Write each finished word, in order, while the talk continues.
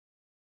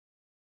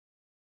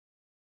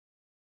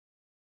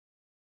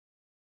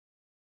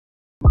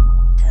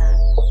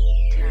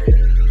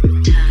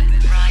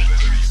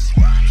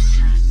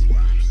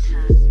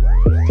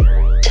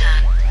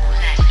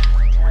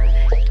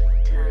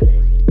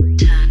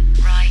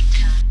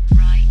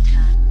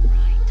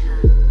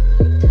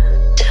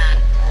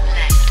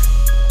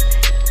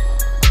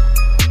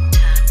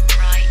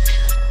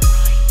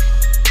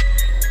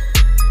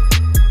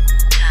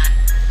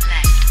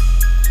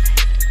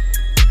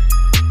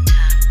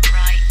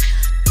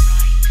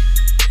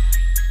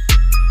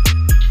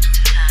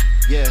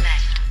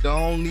The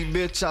only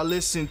bitch I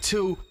listen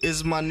to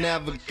is my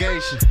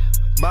navigation.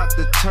 About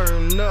to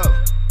turn up,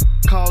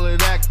 call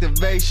it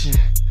activation.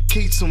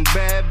 Keep some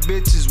bad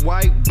bitches,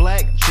 white,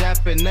 black,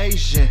 Japan,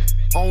 Asian.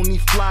 Only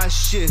fly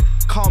shit,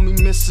 call me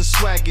Mr.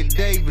 Swagger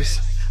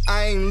Davis.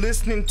 I ain't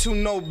listening to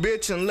no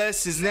bitch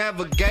unless it's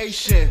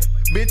navigation.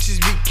 Bitches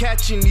be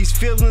catching these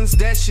feelings,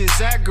 that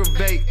shit's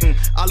aggravating.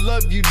 I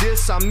love you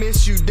this, I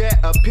miss you that,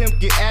 a pimp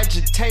get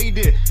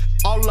agitated.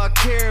 All I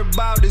care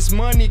about is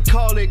money,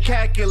 call it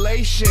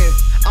calculation.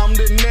 I'm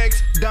the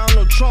next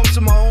Donald Trump,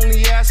 so my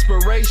only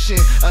aspiration.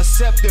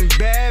 Accepting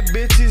bad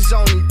bitches,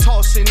 only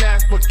tossing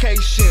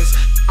applications.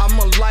 I'm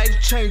a life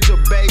changer,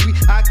 baby,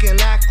 I can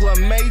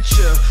acclimate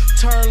ya.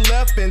 Turn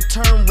left and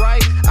turn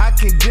right, I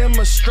can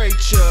demonstrate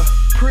ya.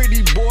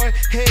 Pretty boy,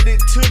 headed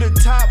to the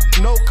top,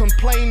 no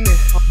complaining.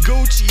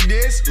 Gucci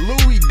this,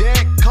 Louis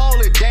that, call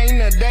it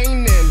Dana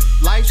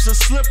Danin. Life's a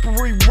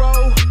slippery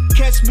road,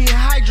 catch me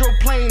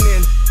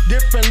hydroplaning.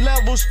 Different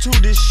levels to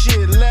this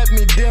shit, let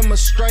me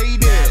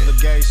demonstrate it.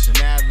 Navigation,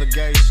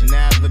 navigation,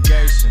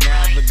 navigation,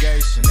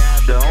 navigation, navigation.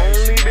 The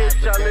only bitch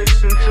I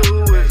listen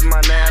to is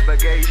my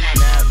navigation.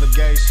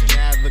 Navigation,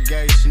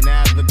 navigation,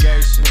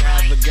 navigation, navigation,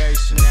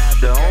 navigation.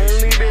 The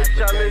only bitch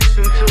I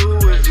listen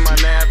to is my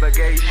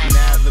navigation.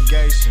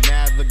 Navigation,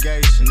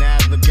 navigation,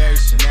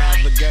 navigation, navigation,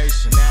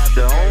 navigation.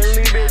 The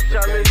only bitch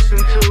I listen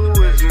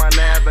to is my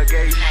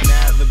navigation.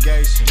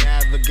 Navigation,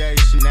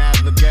 navigation,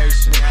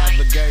 navigation,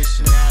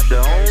 navigation, navigation. The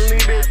only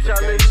bitch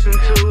I listen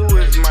to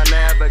is my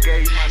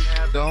navigation.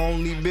 The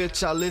only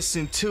bitch I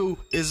listen to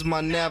is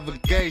my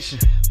navigation.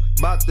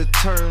 About to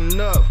turn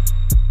up,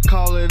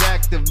 call it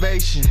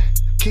activation.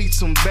 Keep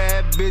some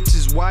bad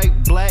bitches,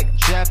 white, black,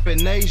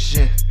 Japan,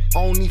 Asian.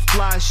 Only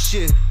fly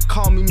shit,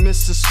 call me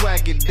Mr.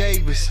 Swagger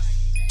Davis.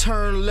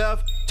 Turn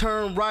left,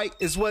 turn right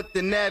is what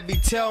the Navy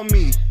tell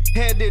me.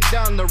 Headed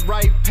down the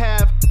right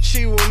path,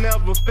 she will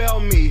never fail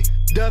me.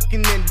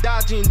 Ducking and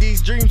dodging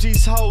these dreams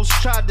these hoes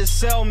tried to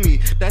sell me.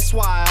 That's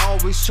why I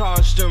always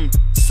charge them,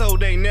 so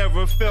they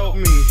never felt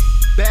me.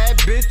 Bad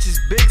bitches,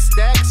 big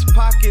stacks,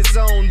 pockets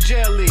on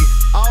jelly.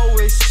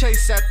 Always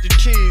chase after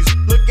cheese,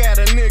 look at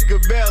a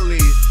nigga belly.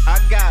 I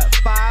got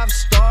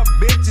 5-star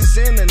bitches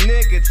in a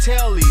nigga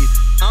telly.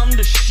 I'm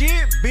the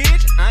shit,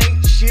 bitch, I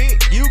ain't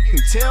shit, you can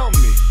tell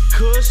me.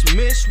 Kush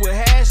mixed with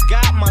hash,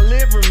 got my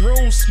living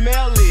room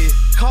smelly.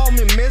 Call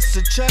me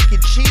Mr. Chuck E.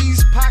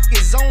 Cheese,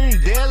 pockets on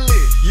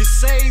deli. You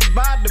saved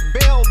by the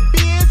bell,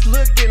 bitch,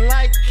 looking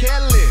like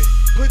Kelly.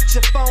 Put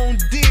your phone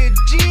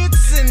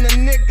digits in the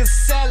nigga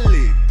celly.